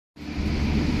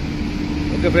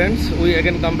Okay friends, we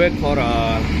again come back for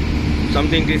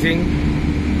something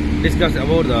discuss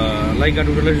about the Leica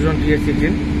utilization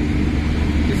TS16.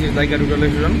 This is Leica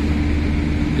utilization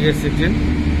TS16.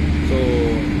 So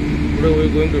today we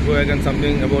are going to show again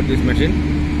something about this machine.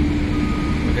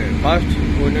 Okay, first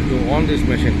we need to on this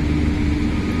machine.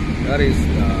 There is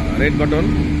the red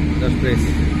button, just press.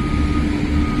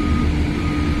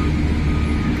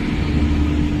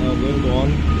 Now going to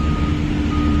on.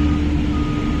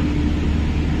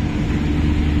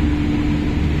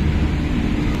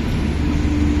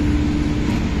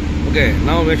 Okay,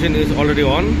 now machine is already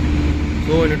on,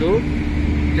 so we need to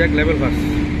check level first.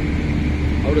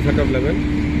 How to set up level?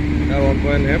 Here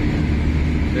 1.5,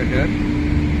 check here,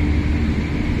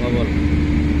 bubble.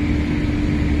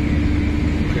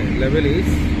 Okay, level is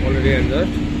already adjusted,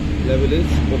 level is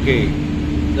okay,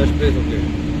 just press OK.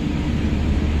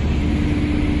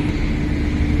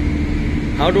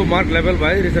 How to mark level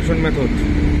by resection method?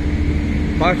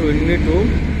 First we need to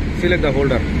select the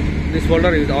folder. This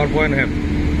folder is our 0.5.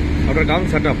 After come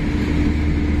setup,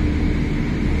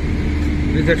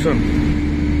 resection,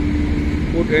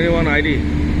 put any one ID,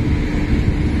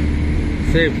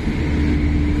 save.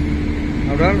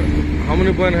 After how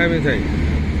many point have inside?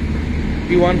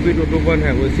 P1, P2,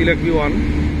 2.5. We select P1.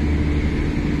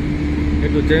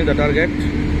 Need to change the target.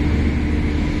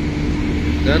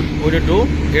 Then we need to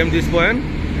aim this point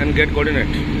and get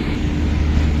coordinate.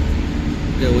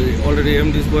 Okay, we already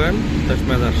aim this point. Touch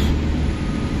measure.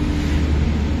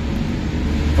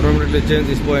 Automatically change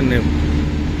this point name.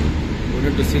 We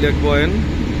need to select point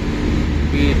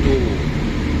P2.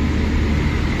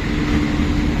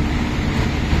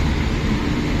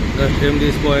 Just aim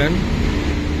this point.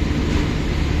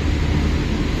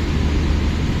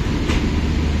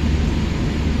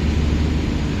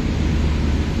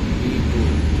 P2.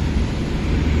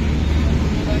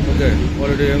 Okay,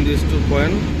 already aim this 2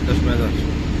 point. Just measure.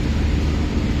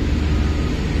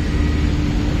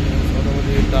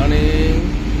 Automatically turning.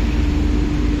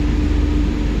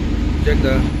 Check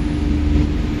the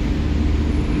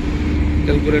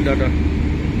calculate data.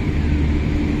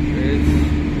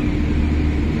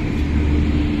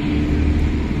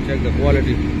 Check the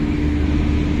quality.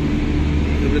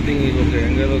 Everything is okay.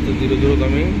 Angle also 0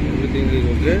 coming. Everything is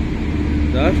okay.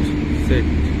 Just set.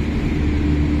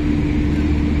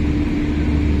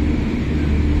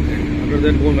 Okay. After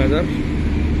that, go measure.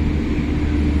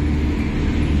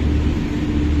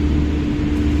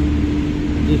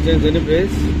 Distance any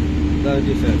place. The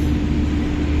distance.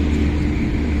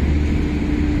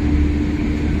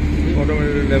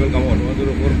 Automatic level come out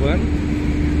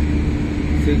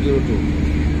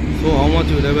 104.602. So how much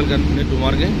level can need to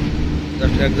marking?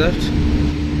 Just adjust.